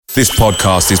This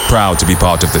podcast is proud to be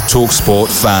part of the TalkSport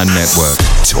Fan Network.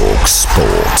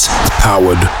 TalkSport.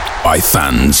 Powered by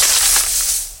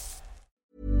fans.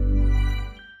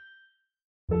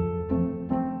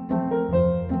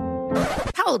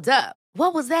 Hold up.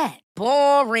 What was that?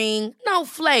 Boring. No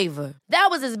flavor. That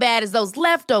was as bad as those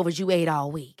leftovers you ate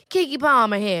all week. Keke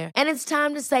Palmer here. And it's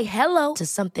time to say hello to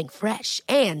something fresh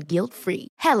and guilt-free.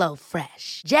 Hello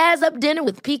Fresh. Jazz up dinner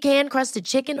with pecan-crusted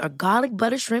chicken or garlic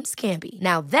butter shrimp scampi.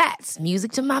 Now that's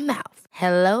music to my mouth.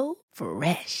 Hello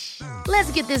Fresh.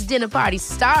 Let's get this dinner party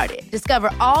started.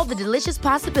 Discover all the delicious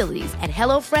possibilities at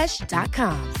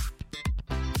hellofresh.com.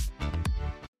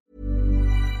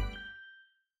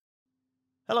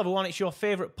 Hello everyone, it's your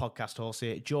favourite podcast host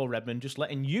here, Joe Redmond, just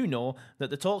letting you know that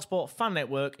the TalkSport Fan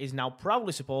Network is now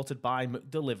proudly supported by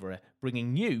McDelivery,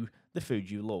 bringing you the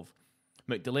food you love.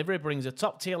 McDelivery brings a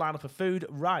top-tier lineup of food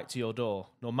right to your door.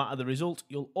 No matter the result,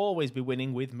 you'll always be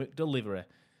winning with McDelivery.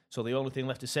 So the only thing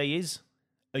left to say is,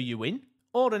 are you in?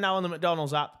 Order now on the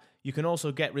McDonald's app. You can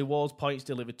also get rewards points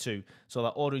delivered too, so that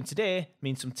ordering today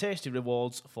means some tasty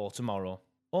rewards for tomorrow.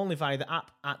 Only via the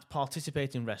app at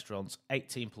participating restaurants,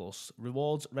 18+,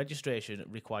 rewards registration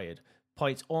required.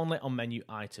 Points only on menu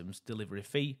items, delivery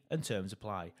fee and terms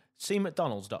apply. See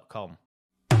mcdonalds.com.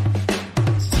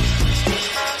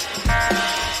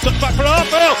 Stuck back for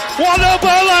Arfield, 1-0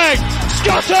 Burnley,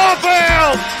 Scott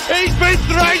Arfield, he's been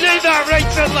threatening that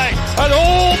recently, and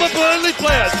all the Burnley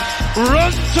players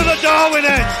run to the Darwin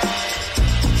end.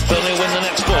 Burnley win the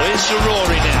next ball, here's Sir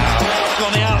Rory now,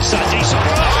 on the outside, decent.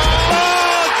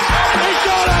 He's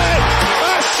got it!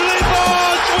 Ashley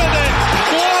Barnes with it!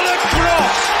 What a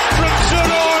cross from Sir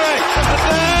Rory!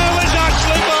 And there was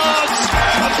Ashley Barnes!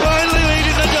 And Burnley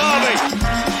leading the derby!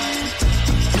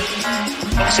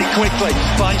 Knocks it quickly,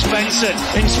 finds Benson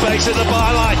in space at the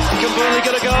byline. Can Burnley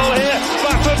get a goal here?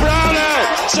 Back for Brownell!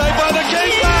 Saved by the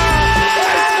keeper!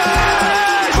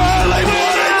 Burnley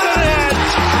won it to the end!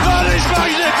 That is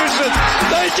magnificent!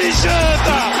 They deserve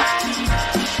that!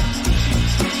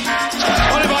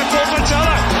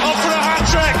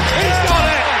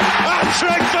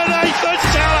 For Nathan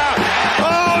Teller.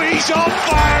 Oh, he's on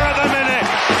fire at the minute.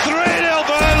 3-0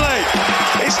 Burnley.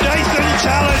 It's Nathan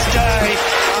Teller's day.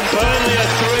 And Burnley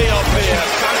are 3 up here.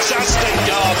 Fantastic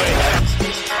derby.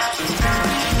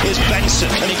 Here's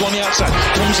Benson, can he go on the outside?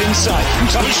 Comes inside,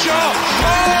 comes a shot.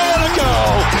 Oh, the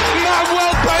goal.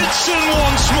 Manuel Benson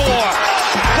once more.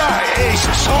 That is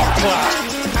top class.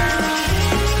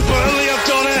 Burnley have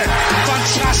done it.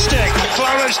 Fantastic.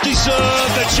 Clarence deserve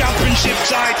the championship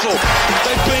title.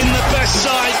 They've been the best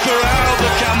side throughout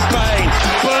the campaign.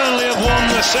 Burnley have won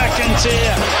the second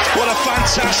tier. What a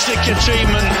fantastic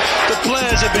achievement. The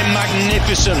players have been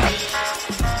magnificent.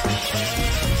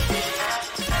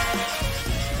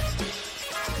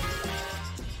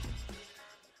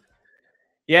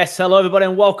 Yes, hello everybody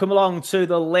and welcome along to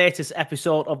the latest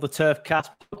episode of the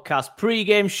Turfcast podcast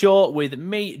pre-game show with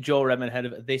me, Joe Redmond, ahead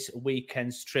of this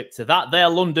weekend's trip to that there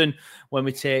London when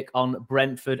we take on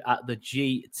Brentford at the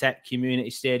G-Tech Community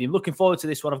Stadium. Looking forward to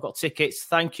this one. I've got tickets.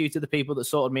 Thank you to the people that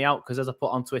sorted me out because as I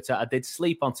put on Twitter, I did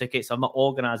sleep on tickets. I'm not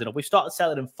organising enough. We've started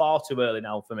selling them far too early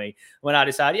now for me. When I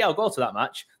decided, yeah, I'll go to that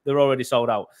match, they're already sold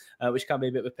out, which can be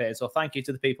a bit of a pain. So thank you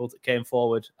to the people that came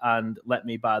forward and let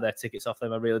me buy their tickets off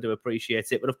them. I really do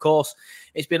appreciate it. But of course,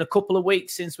 it's been a couple of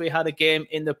weeks since we had a game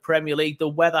in the Premier League. The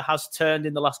weather has turned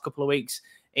in the last couple of weeks.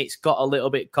 It's got a little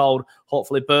bit cold.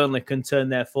 Hopefully Burnley can turn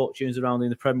their fortunes around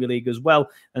in the Premier League as well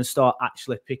and start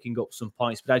actually picking up some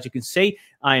points. But as you can see,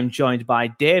 I am joined by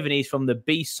Dave and he's from the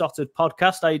Be Sotted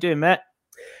podcast. How you doing, mate?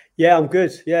 Yeah, I'm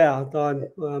good. Yeah,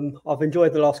 I've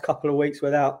enjoyed the last couple of weeks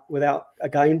without a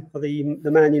game. The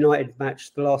Man United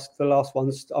match, the last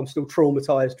ones, I'm still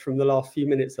traumatised from the last few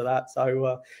minutes of that.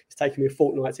 So it's taken me a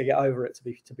fortnight to get over it,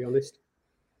 to be honest.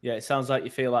 Yeah, it sounds like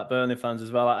you feel like Burnley fans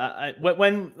as well.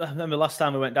 When I remember last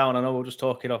time we went down, I know we were just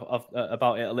talking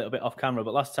about it a little bit off camera,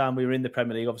 but last time we were in the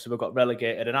Premier League, obviously we got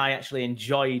relegated, and I actually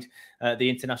enjoyed the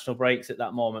international breaks at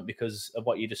that moment because of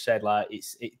what you just said. Like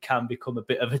it can become a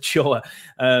bit of a chore,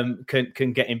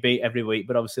 can getting beat every week.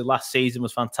 But obviously last season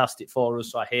was fantastic for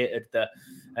us, so I hated the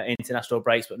international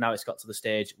breaks, but now it's got to the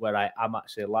stage where I am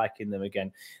actually liking them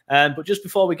again. But just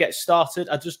before we get started,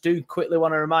 I just do quickly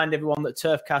want to remind everyone that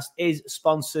Turfcast is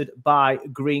sponsored by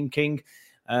Green King,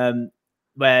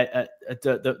 where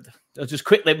I'll just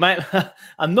quickly,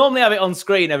 I normally have it on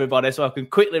screen, everybody, so I can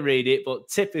quickly read it, but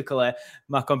typically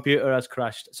my computer has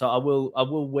crashed, so I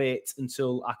will wait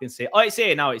until I can see it. Oh, it's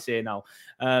here now.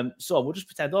 So we'll just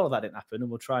pretend all of that didn't happen, and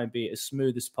we'll try and be as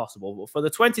smooth as possible. But for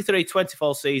the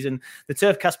 23-24 season, the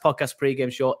Turfcast podcast pre-game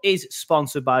show is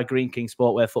sponsored by Green King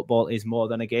Sport, where football is more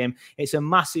than a game. It's a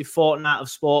massive fortnight of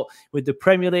sport with the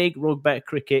Premier League, rugby,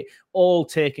 cricket, all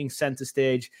taking centre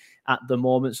stage at the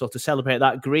moment. So to celebrate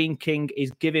that, Green King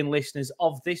is giving listeners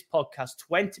of this podcast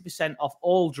 20% off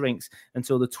all drinks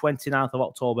until the 29th of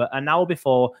October, and now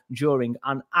before, during,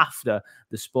 and after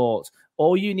the sport.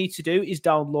 All you need to do is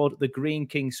download the Green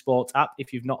King Sport app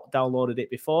if you've not downloaded it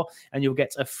before, and you'll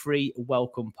get a free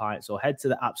welcome pint. So head to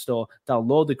the App Store,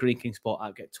 download the Green King Sport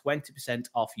app, get 20%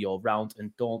 off your round,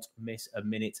 and don't miss a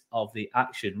minute of the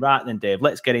action. Right then, Dave,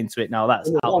 let's get into it now. That's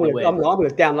out of the way. I'm going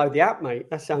to download the app, mate.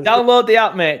 That sounds Download the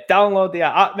app, mate. Download the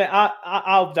app.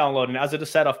 I'll download it. As I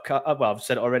just said I've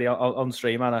said it already on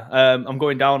stream, Anna. I'm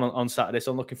going down on Saturday,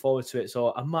 so I'm looking forward to it.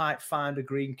 So I might find a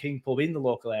Green King pub in the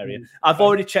local area. I've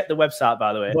already checked the website,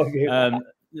 by the way.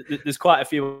 There's quite a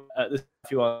few.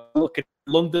 Look at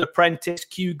London Apprentice,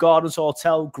 Kew Gardens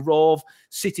Hotel, Grove,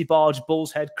 City Barge,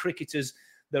 Bull's Head, Cricketers.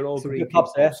 They're all Green King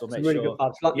pubs there. So some really good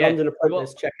pubs. London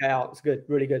Apprentice, check it out. It's good,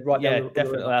 really good. Right? Yeah,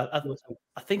 definitely.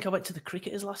 I think I went to the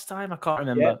Cricketers last time. I can't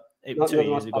remember. Yeah, it was 2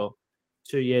 years ago.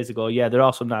 2 years ago. Yeah, there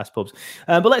are some nice pubs.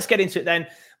 But let's get into it then.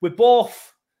 We're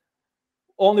both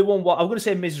only one. I'm going to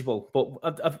say miserable,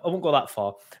 but I won't go that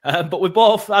far. But we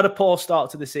both had a poor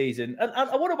start to the season. And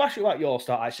I want to ask you about your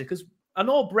start, actually, because I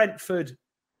know Brentford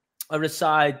are a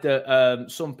side that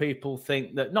some people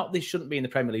think that not they shouldn't be in the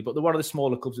Premier League, but they're one of the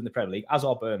smaller clubs in the Premier League, as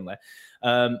are Burnley.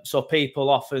 So people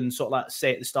often sort of like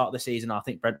say at the start of the season, I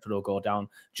think Brentford will go down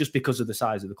just because of the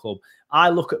size of the club. I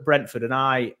look at Brentford and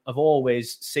I have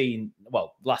always seen,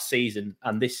 well, last season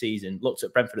and this season, looked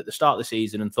at Brentford at the start of the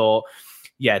season and thought,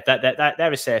 yeah,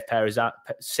 they're a safe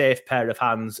pair of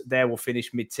hands. They will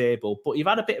finish mid-table. But you've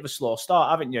had a bit of a slow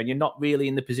start, haven't you? And you're not really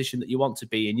in the position that you want to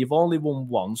be in. You've only won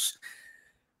once.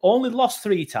 Only lost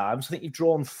 3 times. I think you've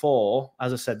drawn 4.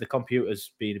 As I said, the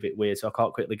computer's been a bit weird, so I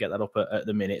can't quickly get that up at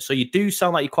the minute. So you do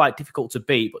sound like you're quite difficult to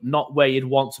beat, but not where you'd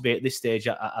want to be at this stage,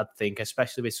 I think,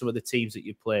 especially with some of the teams that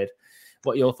you've played.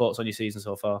 What are your thoughts on your season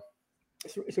so far?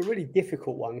 It's a really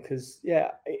difficult one because,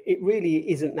 yeah, it really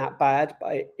isn't that bad,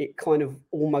 but it kind of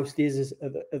almost is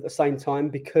at the same time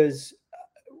because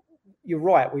you're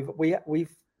right.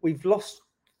 We've lost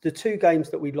the 2 games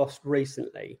that we lost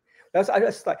recently.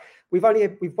 We've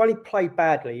only played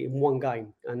badly in 1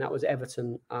 game, and that was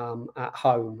Everton at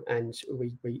home, and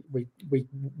we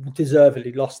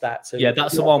deservedly lost that. So yeah,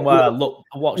 that's the one where I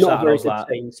watched that. And I was like,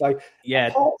 team. So yeah,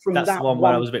 that's the one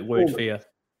where I was a bit worried for you.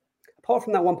 Apart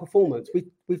from that one performance,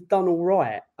 we've done all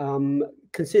right.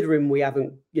 Considering we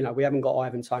haven't got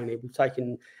Ivan Toney, we've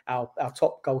taken our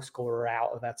top goal scorer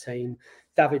out of our team.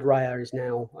 David Raya is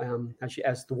now,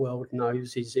 as the world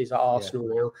knows, he's at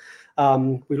Arsenal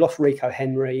now. We've lost Rico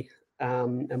Henry,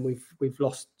 and we've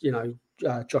lost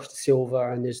Josh Da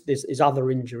Silva, and there's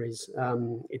other injuries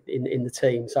in the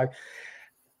team. So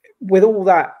with all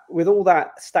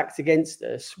that stacked against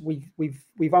us,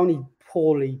 we've only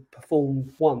poorly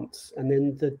performed once, and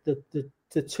then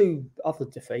the 2 other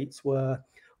defeats were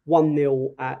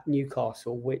 1-0 at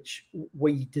Newcastle, which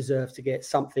we deserved to get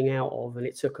something out of, and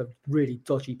it took a really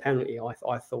dodgy penalty,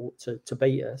 I thought, to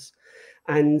beat us,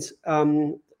 and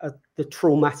the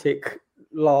traumatic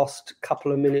last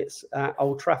couple of minutes at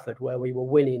Old Trafford where we were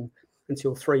winning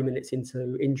until 3 minutes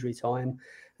into injury time,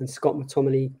 and Scott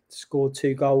McTominay scored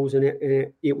 2 goals, and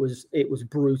it was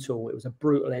brutal. It was a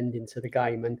brutal ending to the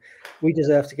game, and we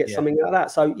deserve to get something out of that.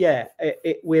 So yeah,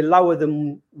 we're lower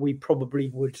than we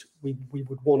probably would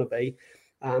want to be.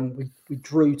 We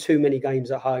drew too many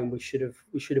games at home. We should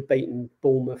have beaten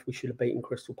Bournemouth. We should have beaten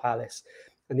Crystal Palace,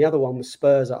 and the other one was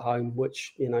Spurs at home,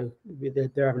 which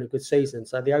they're having a good season.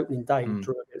 So the opening day we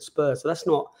drew against Spurs, so that's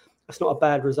not a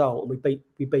bad result. And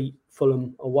we beat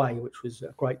Fulham away, which was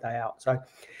a great day out. So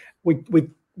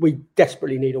we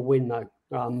desperately need a win though,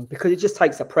 because it just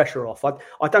takes the pressure off.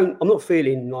 I'm not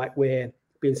feeling like we're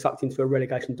being sucked into a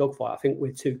relegation dogfight. I think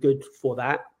we're too good for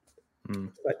that.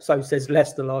 So says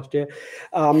Leicester last year,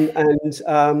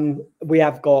 and we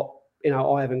have got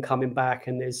Ivan coming back,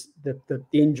 and there's the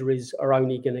injuries are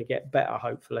only going to get better,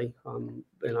 hopefully.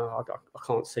 I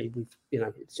can't see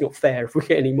it's not fair if we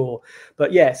get any more,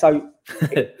 but yeah. So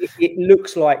it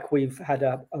looks like we've had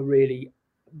a really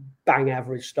bang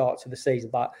average start to the season,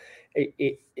 but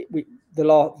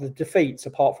the defeats,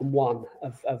 apart from one,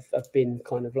 have been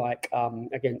kind of like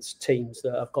against teams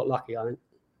that have got lucky, I think.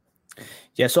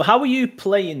 Yeah, so how are you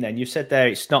playing then? You said there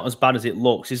it's not as bad as it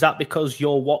looks. Is that because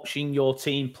you're watching your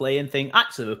team play and think,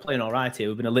 actually, we're playing all right here.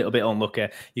 We've been a little bit unlucky.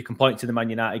 You can point to the Man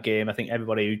United game. I think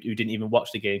everybody who didn't even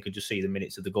watch the game could just see the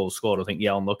minutes of the goals scored. I think,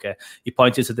 yeah, unlucky. You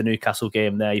pointed to the Newcastle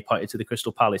game there. You pointed to the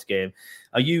Crystal Palace game.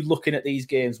 Are you looking at these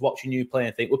games, watching you play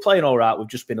and think, we're playing all right, we've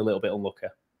just been a little bit unlucky?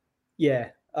 Yeah,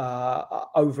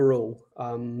 overall,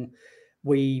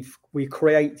 we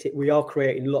are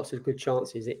creating lots of good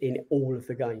chances in all of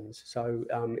the games. So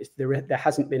there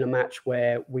hasn't been a match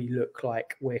where we look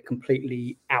like we're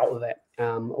completely out of it,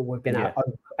 or we've been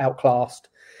outclassed.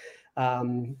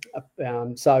 So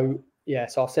I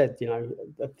said,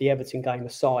 the Everton game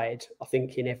aside, I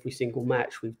think in every single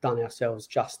match we've done ourselves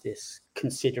justice,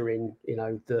 considering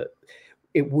that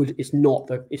it's not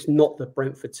the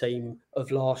Brentford team of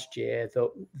last year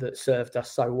that served us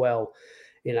so well.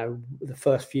 The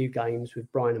first few games with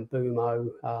Brian Mbeumo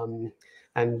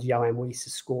and Johan Wissa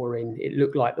scoring, it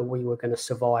looked like that we were going to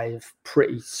survive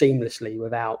pretty seamlessly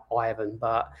without Ivan.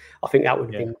 But I think that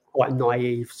would have been quite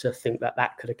naive to think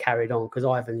that could have carried on, because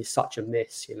Ivan is such a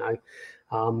miss. You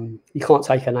can't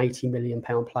take an £80 million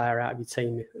player out of your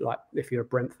team, like if you're a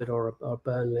Brentford or a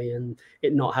Burnley, and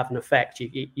it not have an effect.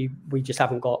 We just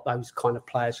haven't got those kind of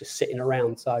players just sitting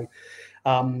around. So,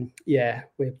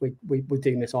 we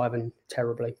do miss Ivan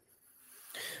terribly.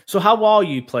 So how are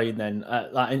you playing then?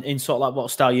 In sort of like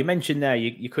what style? You mentioned there,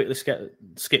 you quickly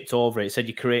skipped over it. Said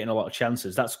you're creating a lot of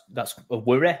chances. That's a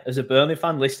worry as a Burnley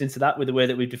fan, listening to that with the way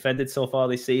that we've defended so far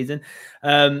this season.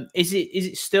 Is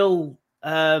it still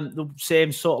the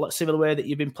same sort of like similar way that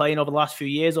you've been playing over the last few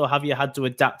years, or have you had to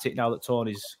adapt it now that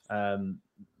Tony's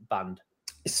banned?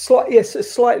 It's slightly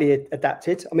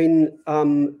adapted. I mean,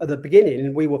 at the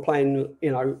beginning we were playing,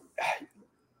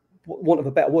 want of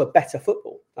a better word, better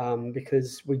football,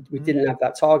 because we didn't have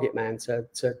that target man to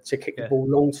kick the ball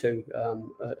long to,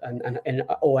 and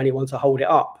or anyone to hold it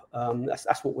up.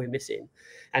 That's what we're missing,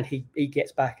 and he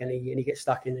gets back and he gets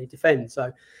stuck in and he defends.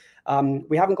 So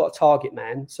we haven't got a target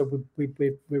man, so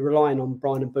we're relying on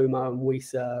Brian Mbeumo and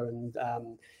Wissa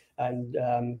and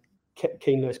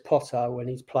Keane Lewis Potter when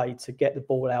he's played to get the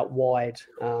ball out wide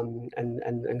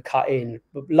and cut in.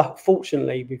 But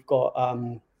fortunately, we've got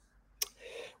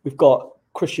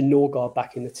Christian Norgard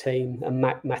back in the team and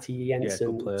Matty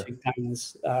Jensen. 2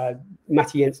 games.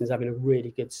 Matty Jensen's having a really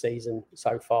good season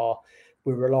so far.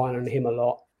 We're relying on him a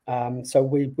lot. So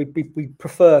we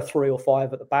prefer 3 or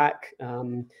 5 at the back,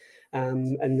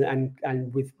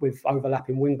 and with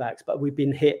overlapping wing backs. But we've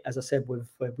been hit, as I said, with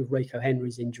Rico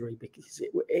Henry's injury, because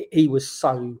he was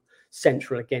so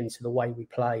central again to the way we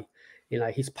play.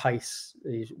 His pace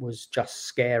was just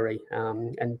scary,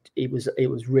 and it was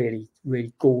really,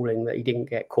 really galling that he didn't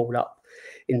get called up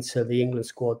into the England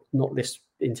squad, not this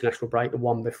international break, the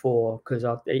one before, because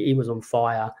he was on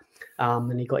fire,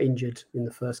 and he got injured in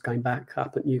the first game back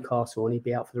up at Newcastle, and he'd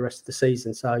be out for the rest of the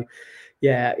season. So,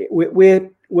 yeah, we're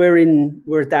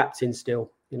adapting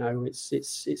still.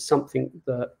 It's something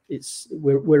that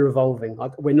we're evolving.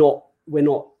 We're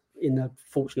not in a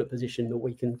fortunate position that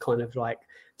we can kind of like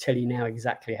tell you now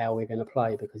exactly how we're going to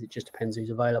play, because it just depends who's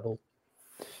available.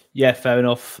 Yeah, fair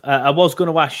enough. I was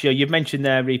going to ask you, you've mentioned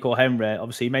there Rico Henry.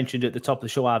 Obviously, you mentioned at the top of the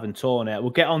show Ivan Toney. We'll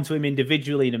get on to him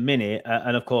individually in a minute.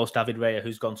 And of course, David Raya,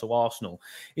 who's gone to Arsenal.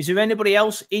 Is there anybody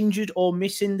else injured or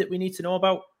missing that we need to know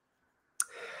about?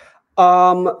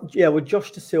 With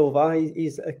Josh Da Silva,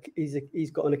 he's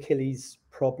got an Achilles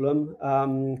problem.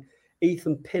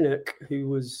 Ethan Pinnock, who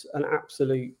was an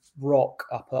absolute rock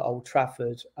up at Old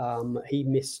Trafford, he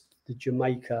missed the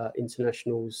Jamaica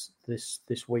internationals this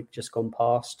week just gone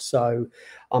past. So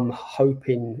I'm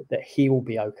hoping that he will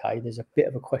be okay. There's a bit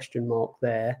of a question mark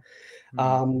there.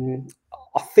 I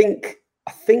think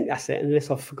that's it, unless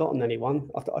I've forgotten anyone.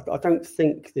 I don't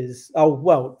think there's. Oh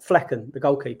well, Flecken, the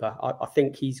goalkeeper. I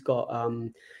think he's got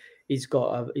a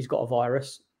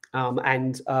virus.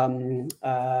 And Kevin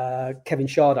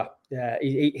Schade. Yeah,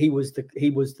 he was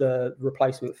the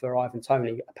replacement for Ivan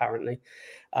Toney. Apparently,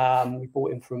 we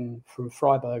bought him from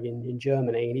Freiburg in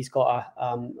Germany, and he's got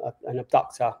an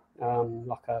abductor,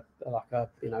 like a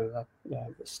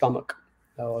stomach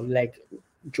or leg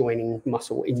joining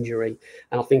muscle injury,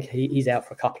 and I think he's out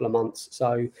for a couple of months.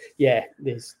 So yeah,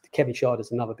 there's Kevin Schade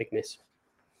is another big miss.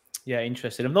 Yeah,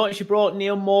 interesting. I've noticed you brought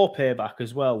Neil Maupay back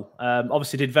as well.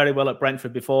 Obviously did very well at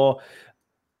Brentford before.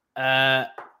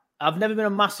 I've never been a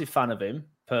massive fan of him,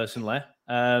 personally.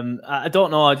 I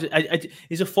don't know.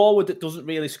 He's a forward that doesn't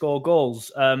really score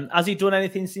goals. Has he done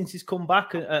anything since he's come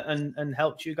back and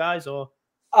helped you guys? Or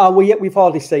We've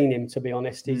hardly seen him, to be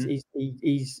honest.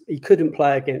 He couldn't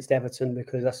play against Everton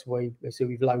because that's where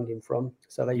we've loaned him from.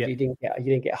 So he didn't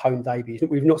get home debuts.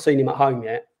 We've not seen him at home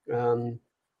yet.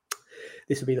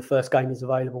 This will be the first game he's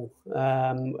available.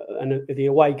 And the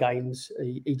away games,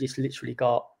 he just literally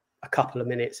got a couple of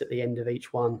minutes at the end of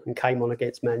each one and came on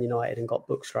against Man United and got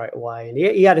booked straight away. And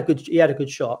he had a good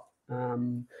shot,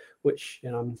 which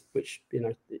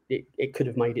it could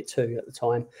have made it 2 at the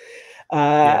time.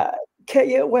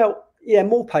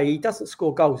 Morpay, he doesn't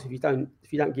score goals if you don't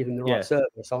give him the right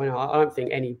service. I mean, I don't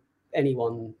think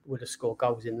anyone would have scored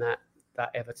goals in that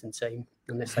Everton team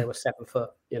unless they were 7 foot.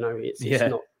 It's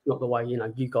not the way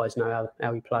you guys know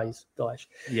how he plays, Dyche.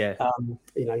 Yeah.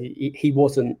 He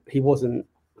wasn't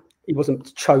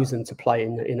chosen to play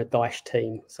in a Dyche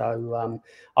team. So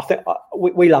I think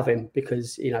we love him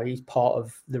because he's part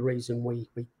of the reason we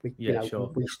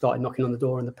started knocking on the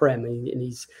door in the Prem,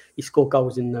 and he scored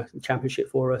goals in the Championship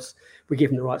for us. We give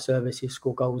him the right service, he'll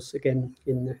score goals again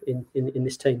in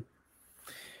this team.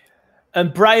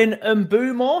 And Brian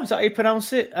Mbeumo, is that how you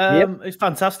pronounce it? He's a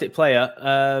fantastic player.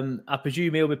 I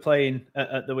presume he'll be playing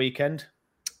at the weekend.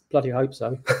 Bloody hope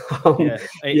so.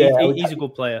 He's a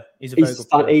good player. He's a very good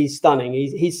player. He's stunning.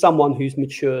 He's someone who's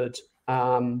matured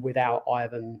without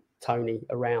Ivan Toney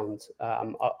around.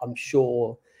 I'm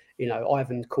sure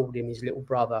Ivan called him his little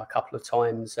brother a couple of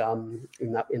times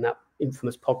in that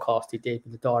infamous podcast he did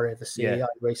with the Diary of the CEO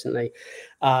recently.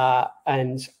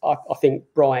 And I think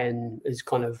Brian has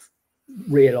kind of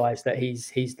realised that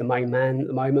he's the main man at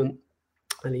the moment.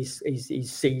 And he's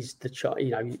seized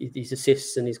his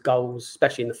assists and his goals,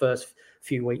 especially in the first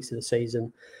few weeks of the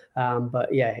season.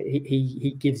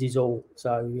 He gives his all.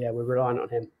 So we're relying on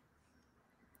him.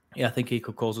 Yeah, I think he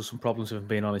could cause us some problems, if I'm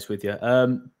being honest with you.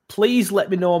 Please let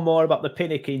me know more about the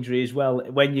Pinnock injury as well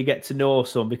when you get to know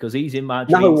some, because he's in my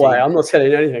dream team. No way, I'm not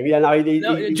telling you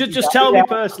anything. Just tell me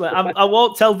personally. I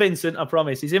won't tell Vincent, I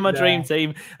promise. He's in my dream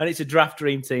team, and it's a draft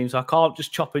dream team, so I can't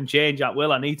just chop and change at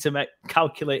will. I need to make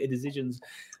calculated decisions.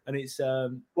 And it's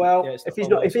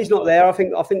if he's not there, I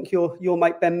think your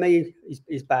mate Ben Mee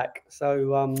is back.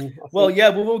 So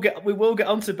we will get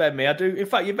onto Ben Mee. I do. In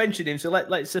fact, you mentioned him, so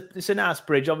it's a nice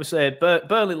bridge. Obviously,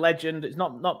 Burnley legend. It's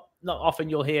not often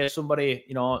you'll hear somebody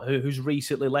who's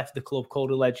recently left the club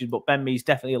called a legend, but Ben Mee's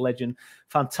definitely a legend.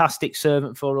 Fantastic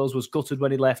servant for us. Was gutted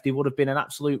when he left. He would have been an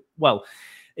absolute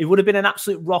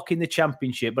rock in the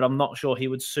Championship, but I'm not sure he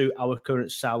would suit our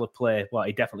current style of play. Well,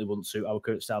 he definitely wouldn't suit our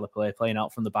current style of play, playing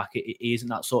out from the back. He isn't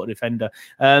that sort of defender.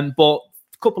 But a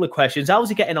couple of questions. How's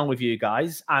he getting on with you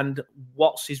guys? And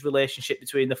what's his relationship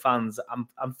between the fans?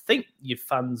 I think your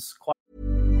fans quite...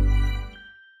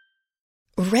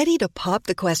 Ready to pop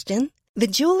the question? The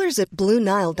jewelers at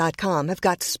BlueNile.com have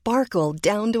got sparkle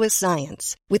down to a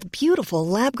science with beautiful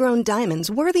lab-grown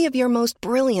diamonds worthy of your most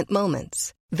brilliant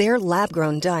moments. Their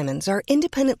lab-grown diamonds are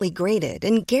independently graded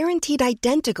and guaranteed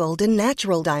identical to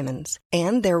natural diamonds.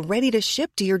 And they're ready to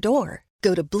ship to your door.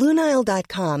 Go to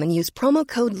BlueNile.com and use promo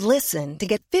code LISTEN to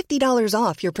get $50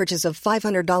 off your purchase of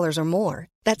 $500 or more.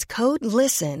 That's code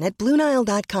LISTEN at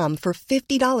BlueNile.com for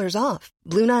 $50 off.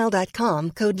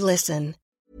 BlueNile.com, code LISTEN.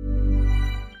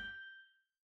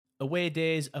 Away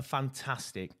days are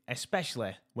fantastic,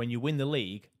 especially when you win the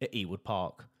league at Ewood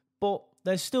Park. But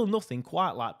there's still nothing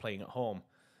quite like playing at home.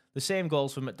 The same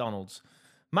goes for McDonald's.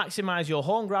 Maximise your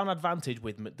home ground advantage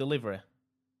with McDelivery.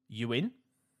 You in?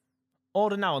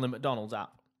 Order now on the McDonald's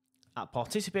app. At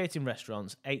participating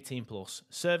restaurants, 18 plus.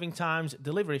 Serving times,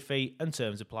 delivery fee and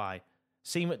terms apply.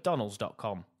 See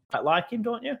mcdonalds.com. I like him,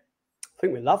 don't you? I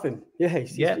think we love him. Yeah,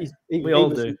 we all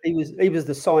do. He was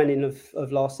the signing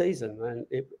of last season, and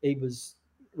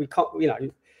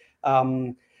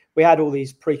we had all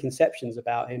these preconceptions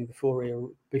about him before he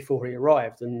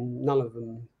arrived, and none of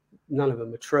them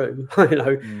are true.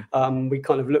 We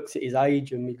kind of looked at his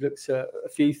age, and we looked at a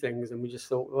few things, and we just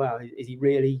thought, wow, is he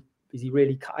really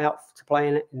cut out to play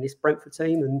in this Brentford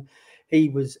team? And he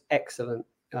was excellent.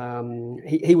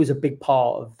 He was a big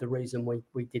part of the reason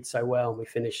we did so well and we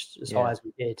finished as high as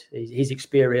we did. His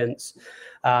experience,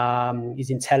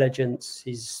 his intelligence,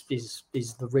 his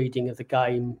the reading of the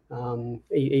game.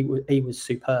 He was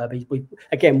superb. He's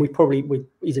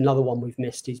another one we've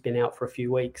missed. He's been out for a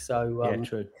few weeks, so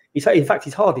true. He's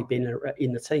hardly been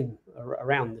in the team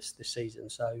around this season.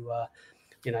 So.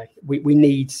 We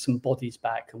need some bodies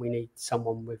back, and we need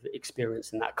someone with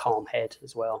experience and that calm head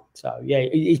as well. So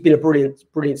he's been a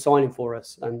brilliant signing for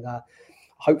us, and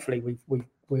hopefully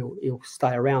he'll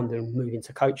stay around and move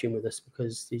into coaching with us,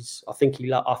 because I think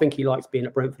he likes being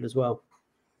at Brentford as well.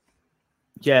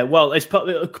 Yeah, well,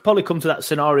 it'll probably come to that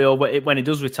scenario when he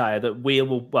does retire that we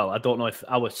will. Well, I don't know if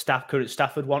our current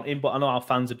staff would want him, but I know our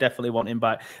fans would definitely want him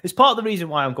back. It's part of the reason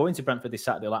why I'm going to Brentford this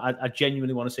Saturday. Like, I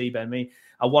genuinely want to see Ben Mee.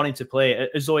 I want him to play,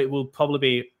 as though it will probably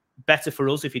be better for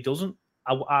us if he doesn't.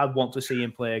 I want to see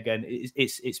him play again.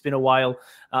 It's been a while.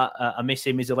 I miss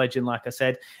him. He's a legend, like I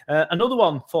said. Another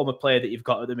one former player that you've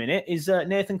got at the minute is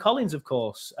Nathan Collins, of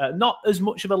course. Not as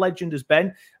much of a legend as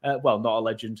Ben. Well, not a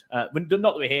legend. Not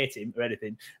that we hate him or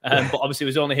anything. But obviously, he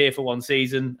was only here for one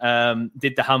season.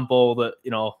 Did the handball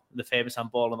the famous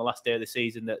handball on the last day of the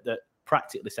season that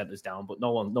practically sent us down, but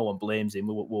no one blames him.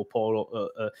 We'll pour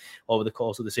over the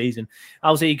course of the season.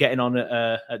 How's he getting on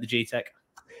at the G-Tech?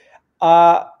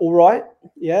 All right.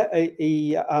 Yeah,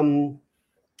 he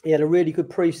had a really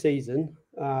good pre-season,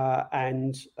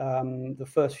 and the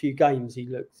first few games he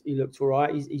looked all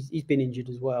right. He's been injured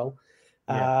as well,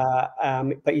 but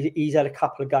he's had a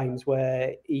couple of games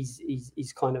where he's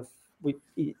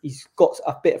got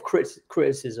a bit of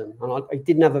criticism, and he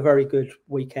didn't have a very good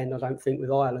weekend, I don't think, with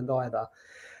Ireland either.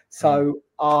 So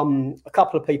a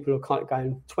couple of people are kind of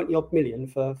going 20 odd million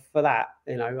for that.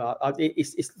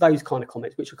 It's those kind of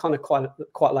comments which are kind of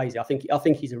quite lazy. I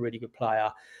think he's a really good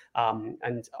player, and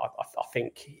I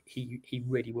think he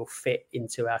really will fit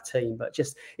into our team. But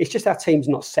it's just our team's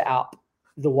not set up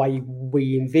the way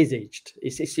we envisaged.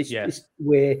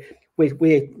 We're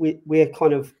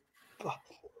kind of.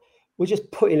 We're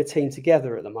just putting a team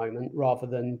together at the moment rather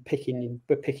than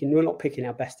we're not picking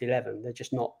our best 11. They're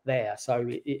just not there. So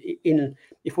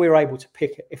if we're able to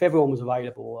pick, if everyone was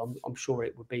available, I'm sure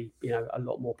it would be, a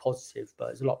lot more positive, but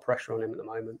there's a lot of pressure on him at the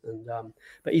moment. And,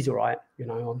 but he's all right. He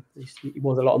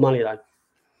was a lot of money though.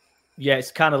 Yeah.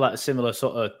 It's kind of like a similar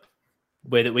sort of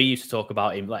way that we used to talk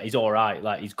about him. Like, he's all right.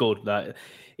 Like, he's good. Like,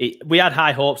 we had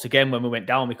high hopes again when we went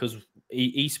down because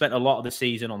he spent a lot of the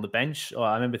season on the bench.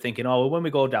 I remember thinking, when we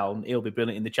go down, he'll be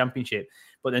brilliant in the Championship.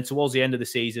 But then towards the end of the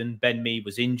season, Ben Mee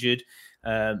was injured.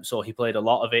 So he played a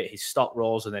lot of it. His stock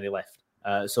rose and then he left.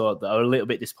 So I was a little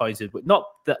bit disappointed, but not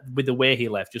with the way he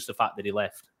left, just the fact that he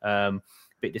left.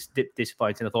 Bit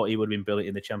disappointing. I thought he would have been brilliant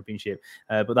in the Championship.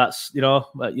 But that's, you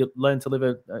learn to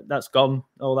live, that's gone,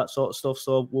 all that sort of stuff.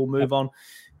 So we'll move on.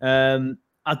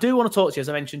 I do want to talk to you, as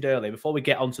I mentioned earlier, before we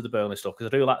get onto the Burnley stuff,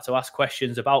 because I do like to ask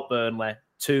questions about Burnley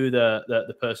to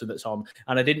the person that's on.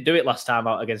 And I didn't do it last time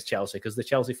out against Chelsea because the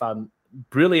Chelsea fan,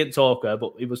 brilliant talker,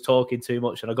 but he was talking too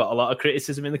much. And I got a lot of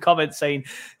criticism in the comments saying,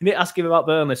 you need to ask him about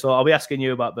Burnley. So I'll be asking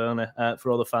you about Burnley for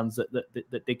all the fans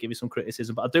that did give you some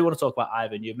criticism. But I do want to talk about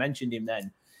Ivan. You mentioned him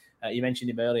then. You mentioned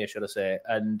him earlier, should I say.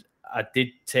 And I did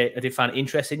find it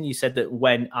interesting. You said that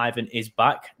when Ivan is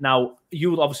back. Now,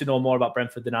 you will obviously know more about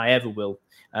Brentford than I ever will.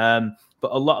 But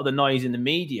a lot of the noise in the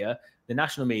media, the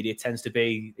national media, tends to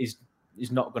be is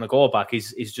not going to go back.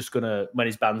 He's just going to, when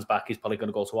his band's back, he's probably going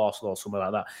to go to Arsenal or somewhere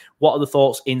like that. What are the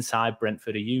thoughts inside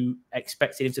Brentford? Are you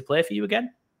expecting him to play for you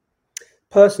again?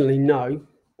 Personally, no.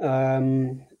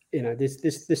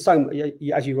 There's so much,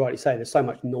 as you rightly say, there's so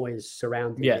much noise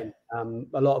surrounding him.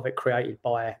 A lot of it created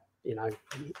by,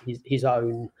 his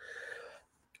own,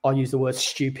 I'll use the word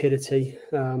stupidity.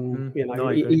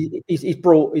 He's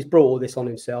brought all this on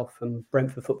himself, and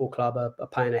Brentford Football Club are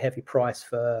paying a heavy price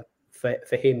for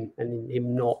him, and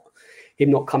him not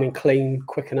coming clean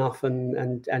quick enough,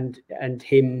 and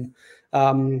him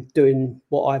doing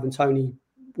what Ivan Toney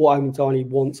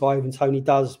wants. Ivan Toney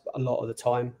does a lot of the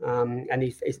time,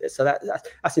 and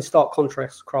that's in stark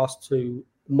contrast to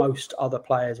most other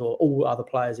players or all other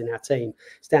players in our team.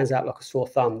 Stands out like a sore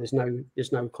thumb. There's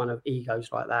no kind of egos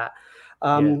like that.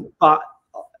 But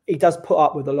he does put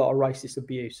up with a lot of racist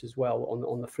abuse as well.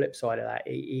 On the flip side of that,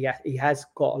 he has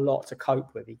got a lot to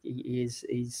cope with.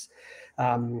 He's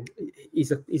a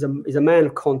man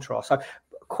of contrast. So,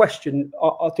 question: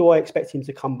 do I expect him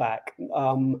to come back?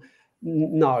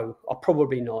 No,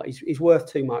 probably not. He's worth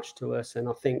too much to us, and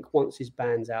I think once his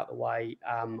band's out the way,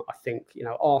 I think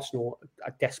Arsenal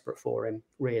are desperate for him.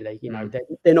 Really,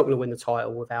 they're not going to win the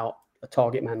title without a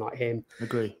target man like him.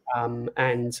 Agree.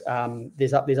 There's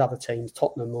other teams.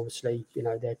 Tottenham, obviously,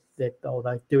 they're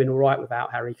doing all right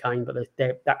without Harry Kane, but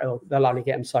they'll only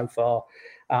get him so far.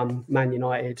 Man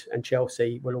United and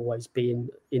Chelsea will always be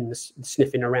in the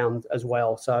sniffing around as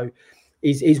well. So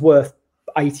he's worth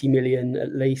 80 million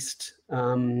at least,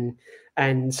 and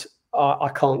I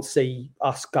can't see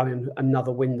us going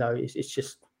another window. It's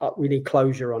just we need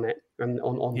closure on it and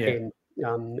on him.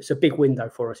 It's a big window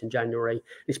for us in January.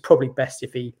 It's probably best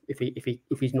if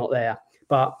he's not there,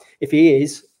 but if he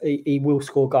is, he will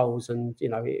score goals, and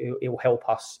he'll help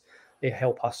us. He'll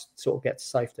help us sort of get to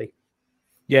safety.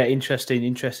 Yeah,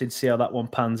 interesting to see how that one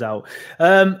pans out.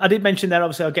 I did mention there,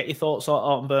 obviously, I'll get your thoughts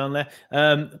on Burnley.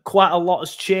 Quite a lot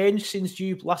has changed since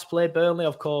you last played Burnley,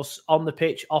 of course, on the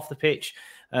pitch, off the pitch.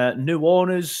 New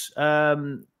owners,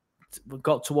 we've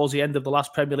got towards the end of the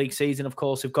last Premier League season, of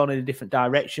course, have gone in a different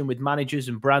direction with managers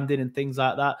and branding and things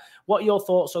like that. What are your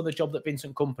thoughts on the job that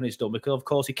Vincent Kompany's done? Because, of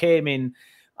course, he came in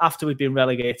after we'd been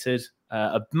relegated,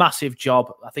 a massive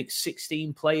job. I think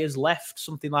 16 players left,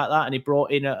 something like that, and he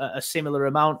brought in a similar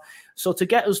amount. So to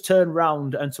get us turned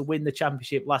round and to win the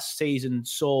Championship last season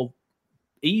so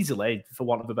easily, for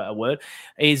want of a better word,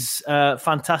 is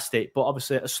fantastic. But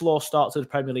obviously a slow start to the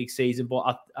Premier League season.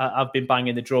 But I've been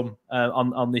banging the drum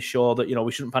on this show that,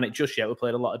 we shouldn't panic just yet. We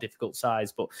played a lot of difficult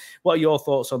sides. But what are your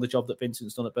thoughts on the job that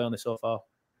Vincent's done at Burnley so far?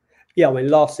 Yeah, I mean,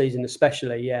 last season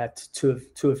especially, to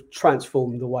have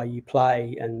transformed the way you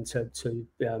play and to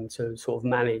sort of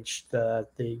manage the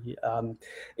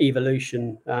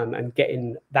evolution and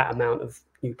getting that amount of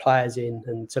new players in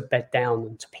and to bed down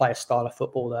and to play a style of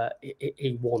football that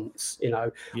he wants.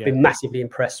 Been massively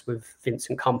impressed with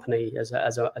Vincent Kompany as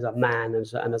a man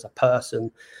and as a person.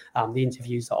 The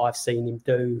interviews that I've seen him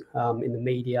do in the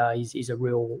media, he's a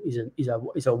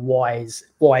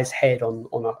wise head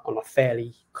on a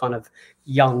fairly kind of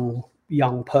young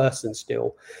person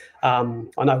still. I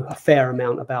know a fair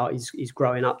amount about his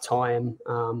growing up time,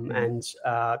 and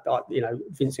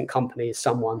Vincent Kompany is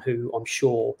someone who I'm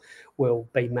sure will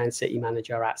be Man City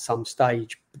manager at some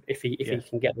stage if he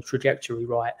can get the trajectory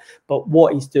right. But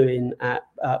what he's doing at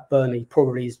Burnley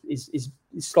probably is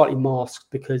slightly masked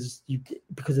because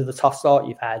of the tough start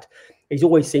you've had. He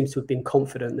always seems to have been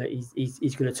confident that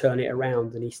he's going to turn it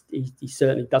around, and he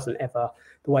certainly doesn't ever.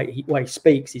 The way he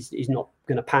speaks, he's not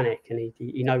going to panic, and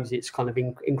he knows it's kind of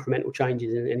incremental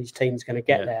changes, and his team's going to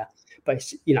get there.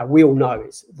 But we all know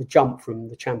it's the jump from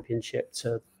the Championship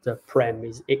to the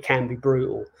Prem it can be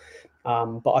brutal.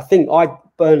 But I think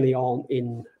Burnley aren't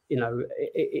in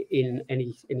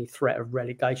any threat of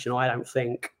relegation. I don't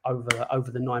think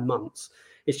over the 9 months.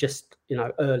 It's just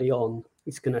early on.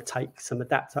 It's going to take some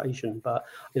adaptation, but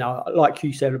like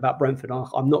you said about Brentford,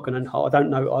 I'm not going to. I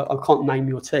don't know. I can't name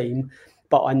your team,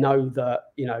 but I know that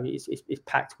it's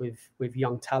packed with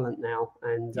young talent now,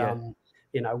 and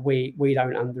we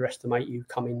don't underestimate you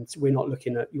coming. We're not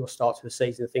looking at your start to the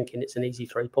season thinking it's an easy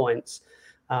 3 points,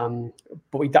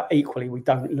 but we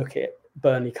don't look at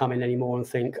Burnley coming anymore and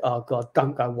think, oh God,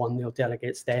 don't go 1-0 down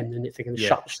against them, and if they're going to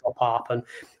shut the shop up. And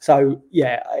so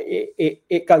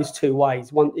it goes two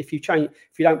ways. One, if you don't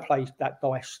play that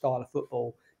Daesh style of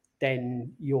football,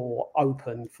 then you're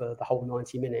open for the whole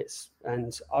 90 minutes.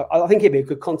 And I think it'd be a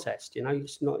good contest.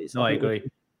 I agree.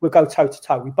 We'll go toe to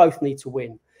toe. We both need to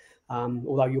win,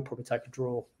 although you'll probably take a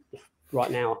draw right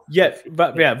now.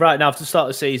 Right now to start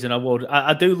the season, I would.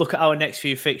 I do look at our next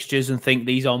few fixtures and think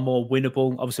these are more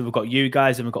winnable. Obviously, we've got you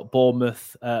guys and we've got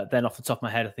Bournemouth. Then off the top of my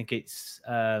head, I think it's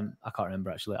I can't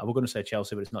remember actually. I was going to say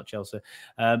Chelsea, but it's not Chelsea.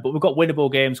 But we've got winnable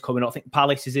games coming up. I think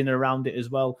Palace is in and around it as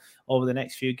well over the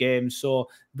next few games. So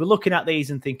we're looking at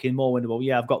these and thinking more winnable.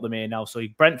 Yeah, I've got them here now. So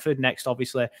Brentford next,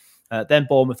 obviously. Then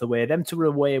Bournemouth away, them two are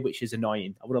away, which is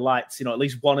annoying. I would have liked, at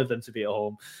least one of them to be at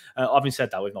home. Having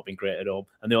said that, we've not been great at home,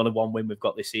 and the only one win we've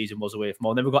got this season was away from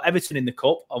home. Then we've got Everton in the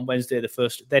Cup on Wednesday the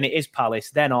 1st. Then it is Palace,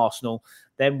 then Arsenal,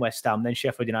 then West Ham, then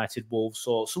Sheffield United, Wolves.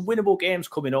 So some winnable games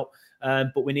coming up,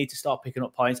 but we need to start picking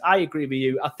up points. I agree with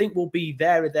you. I think we'll be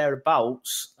there or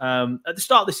thereabouts. At the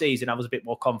start of the season, I was a bit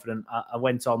more confident. I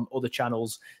went on other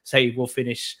channels, say we'll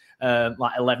finish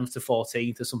like 11th to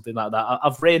 14th or something like that.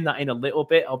 I've reined that in a little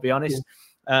bit, I'll be honest.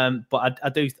 But I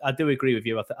do agree with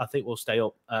you. I think we'll stay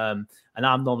up. And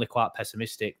I'm normally quite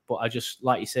pessimistic, but I just,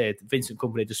 like you said, Vincent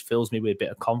Kompany just fills me with a bit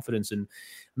of confidence. And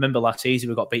I remember last season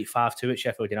we got beat 5-2 at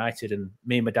Sheffield United, and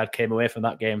me and my dad came away from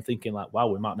that game thinking like, wow,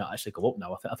 we might not actually go up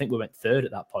now. I think we went third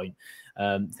at that point.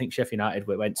 I think Sheffield United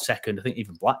went second. I think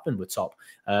even Blackburn were top.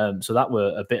 So that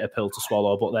were a bit of pill to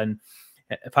swallow. But then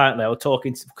apparently I was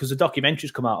talking, because the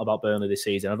documentary's come out about Burnley this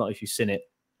season. I don't know if you've seen it.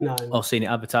 No. Or seen it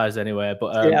advertised anywhere.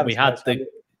 But we had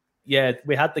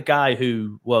the guy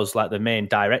who was like the main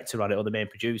director on it, or the main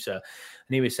producer,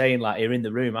 and he was saying like you're in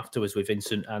the room afterwards with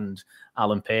Vincent and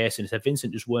Alan Pace, and he said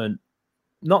Vincent just weren't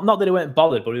not that he weren't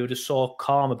bothered, but he was just so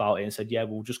calm about it and said, yeah,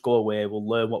 we'll just go away, we'll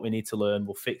learn what we need to learn,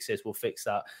 we'll fix this, we'll fix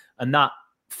that. And that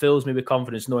fills me with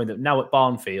confidence knowing that now at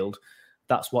Barnfield,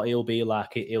 that's what he'll be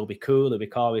like. He'll be cool, he'll be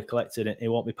calm, he'll be collected, and he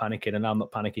won't be panicking, and I'm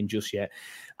not panicking just yet.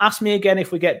 Ask me again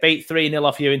if we get beat 3-0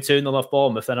 off you and 2-0 off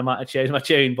Bournemouth, then I might have changed my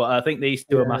tune, but I think these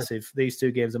two are massive. These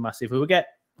two games are massive. If we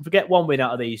get one win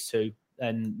out of these two,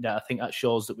 then I think that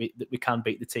shows that we can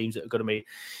beat the teams that are going to be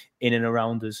in and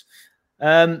around us.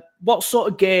 What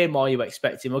sort of game are you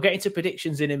expecting? We'll get into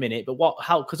predictions in a minute, but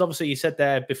because obviously you said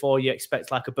there before you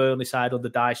expect like a Burnley side on the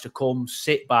dice to come,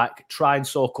 sit back, try and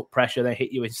soak up pressure, then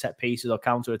hit you in set pieces or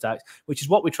counter-attacks, which is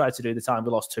what we tried to do the time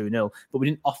we lost 2-0, but we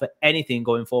didn't offer anything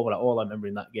going forward at all, I remember,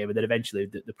 in that game, and then eventually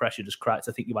the pressure just cracked.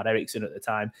 I think you had Ericsson at the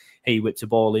time. He whipped a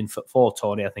ball in for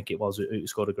Tony, I think it was, who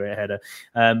scored a great header.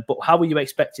 But how were you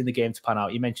expecting the game to pan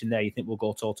out? You mentioned there you think we'll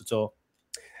go toe-to-toe.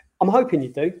 I'm hoping you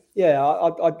do. Yeah,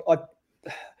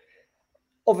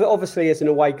 obviously, as an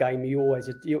away game, you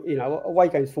know, away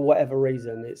games for whatever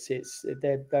reason,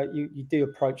 you do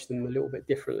approach them a little bit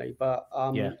differently. But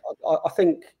I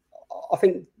think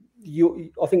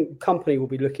Company will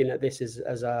be looking at this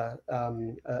as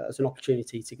an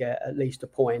opportunity to get at least a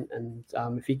point, and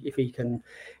if he can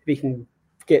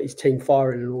get his team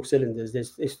firing on all cylinders,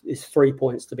 there's 3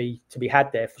 points to be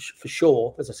had there for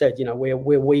sure. As I said, you know,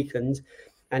 we're weakened.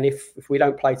 And if we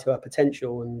don't play to our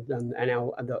potential and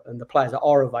the players that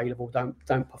are available don't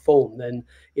perform, then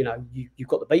you know you've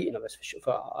got the beating of us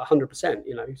for 100%.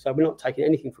 You know, so we're not taking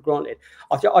anything for granted.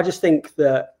 I just think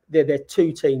that they're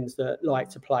two teams that like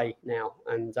to play now,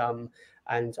 and I'm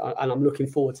looking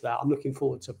forward to that. I'm looking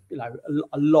forward to, you know,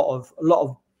 a lot of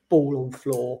ball on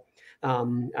floor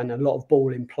and a lot of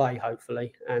ball in play,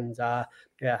 hopefully, and a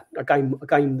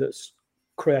game that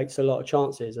creates a lot of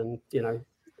chances, and you know.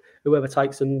 Whoever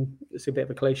takes them, it's a bit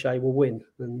of a cliche, will win.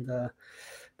 And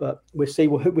but we're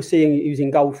seeing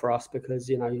using goal for us, because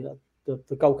you know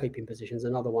the goalkeeping position is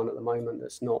another one at the moment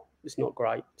it's not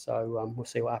great. So we'll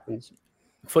see what happens.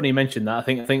 Funny you mentioned that. I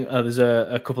think there's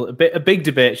a big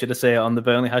debate, should I say, on the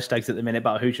Burnley hashtags at the minute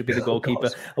about who should be the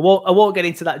goalkeeper. I won't get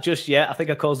into that just yet. I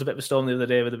think I caused a bit of a storm the other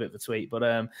day with a bit of a tweet, but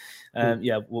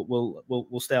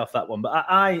we'll stay off that one. But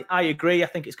I agree. I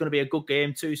think it's going to be a good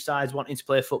game. Two sides wanting to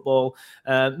play football.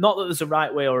 Not that there's a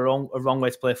right way or a wrong way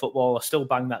to play football. I still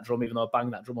bang that drum, even though I bang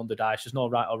that drum under dice. There's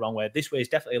no right or wrong way. This way is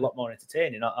definitely a lot more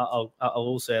entertaining. I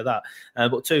will say that.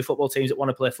 But two football teams that want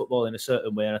to play football in a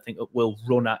certain way, and I think will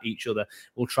run at each other.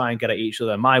 We'll try and get at each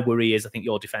other. My worry is I think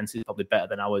your defense is probably better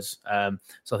than ours.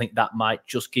 So I think that might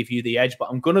just give you the edge. But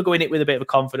I'm going to go in it with a bit of a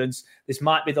confidence. This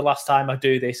might be the last time I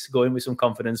do this, going with some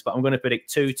confidence. But I'm going to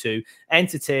predict 2-2.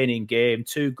 Entertaining game.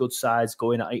 Two good sides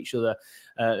going at each other.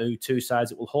 Two sides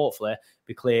that will hopefully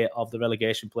be clear of the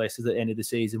relegation places at the end of the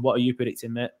season. What are you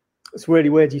predicting, mate? It's really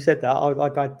weird you said that. I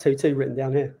had 2-2 written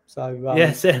down here.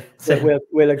 So same.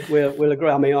 We'll agree.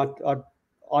 I mean, I'll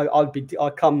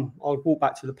walk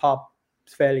back to the pub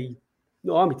fairly.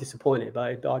 No, I'll be disappointed,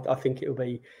 but I think it'll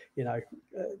be, you know,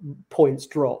 points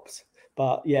dropped.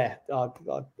 But yeah,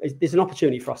 there's an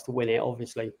opportunity for us to win it.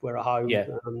 Obviously, we're at home. Yeah.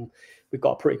 We've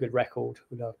got a pretty good record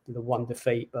with the one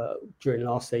defeat, but during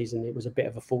last season it was a bit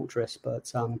of a fortress. But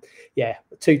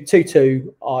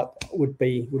 2-2 would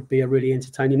be a really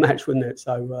entertaining match, wouldn't it?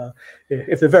 So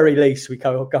if the very least we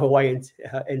go away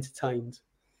entertained.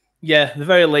 Yeah, at the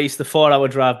very least, the 4-hour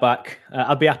drive back,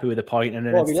 I'd be happy with a point and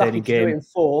an entertaining game.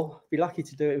 Be lucky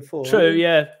to do it in 4. True,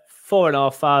 yeah.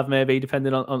 4.5, 5 maybe,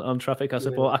 depending on traffic, I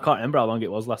suppose. Yeah. I can't remember how long it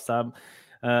was last time.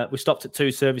 We stopped at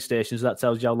 2 service stations. That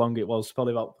tells you how long it was.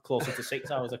 Probably about closer to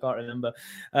 6 hours. I can't remember.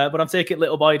 But I'm taking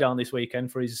little boy down this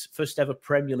weekend for his first ever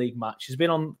Premier League match. He's been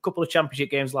on a couple of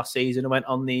Championship games last season and went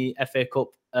on the FA Cup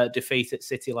defeat at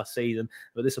City last season.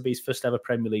 But this will be his first ever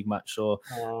Premier League match. So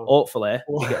hopefully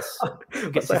he gets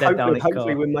his head down.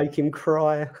 Hopefully we'll make him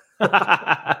cry.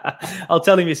 I'll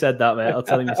tell him you said that, mate. I'll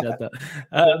tell him you said that.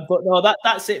 But no,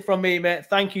 that's it from me, mate.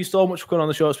 Thank you so much for coming on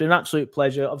the show. It's been an absolute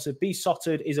pleasure. Obviously, Be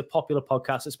Sotted is a popular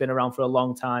podcast that's been around for a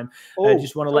long time. I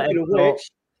just want to let everyone know.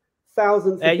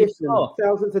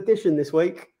 1000th edition this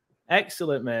week.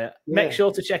 Excellent, mate. Yeah. Make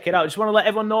sure to check it out. Just want to let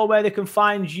everyone know where they can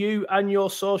find you and your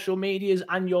social medias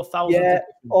and your 1000th edition.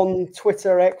 On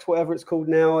Twitter, X, whatever it's called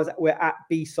now, we're at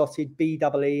BeSotted,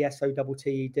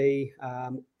 BEESOTTED,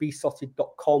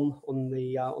 besotted.com on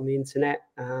the internet,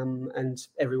 and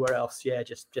everywhere else. Yeah,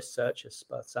 just search us.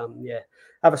 But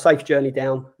have a safe journey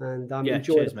down, and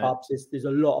enjoy the pubs. There's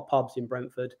a lot of pubs in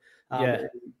Brentford.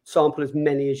 Sample as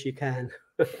many as you can.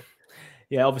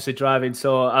 Yeah, obviously driving,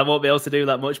 so I won't be able to do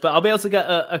that much, but I'll be able to get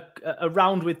a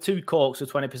round with 2 corks for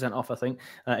 20% off, I think,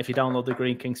 if you download the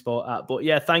Green King Sport app. But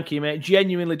yeah, thank you, mate.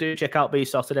 Genuinely do check out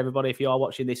BeSotted, everybody. If you are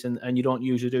watching this and you don't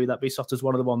usually do that, BeSotted is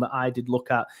one of the ones that I did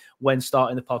look at when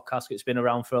starting the podcast. It's been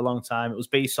around for a long time. It was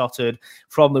BeSotted,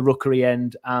 From the Rookery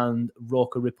End, and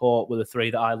Roker Report were the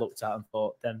 3 that I looked at and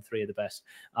thought them 3 are the best.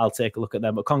 I'll take a look at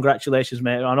them. But congratulations,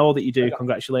 mate, on all that you do.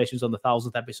 Congratulations on the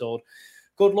 1000th episode.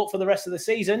 Good luck for the rest of the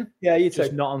season. Yeah, you too.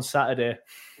 Just not on Saturday.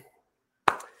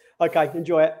 Okay,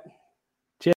 enjoy it.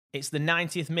 Cheers. It's the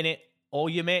 90th minute or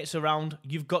your mates around,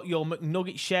 you've got your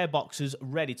McNugget share boxes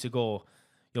ready to go.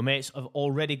 Your mates have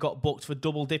already got booked for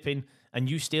double dipping, and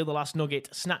you steal the last nugget,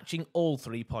 snatching all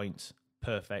 3 points.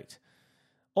 Perfect.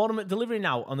 Order McDelivery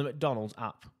now on the McDonald's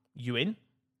app. You in?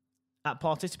 At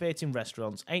participating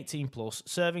restaurants, 18 plus,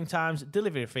 serving times,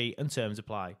 delivery fee and terms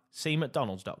apply. See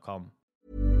mcdonalds.com.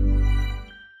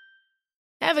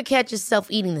 Ever catch yourself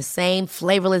eating the same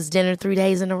flavorless dinner 3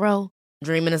 days in a row?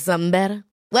 Dreaming of something better?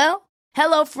 Well,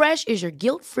 HelloFresh is your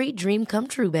guilt-free dream come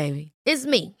true, baby. It's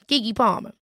me, Keke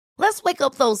Palmer. Let's wake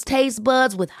up those taste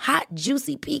buds with hot,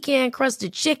 juicy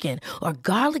pecan-crusted chicken or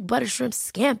garlic butter shrimp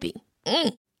scampi.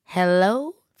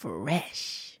 Hello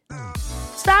Fresh.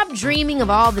 Stop dreaming of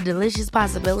all the delicious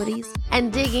possibilities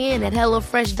and dig in at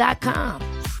HelloFresh.com.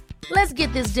 Let's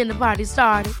get this dinner party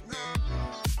started.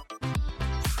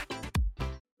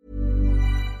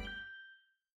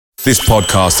 This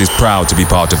podcast is proud to be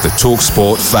part of the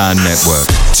TalkSport Fan Network.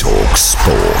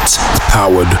 TalkSport.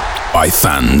 Powered by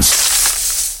fans.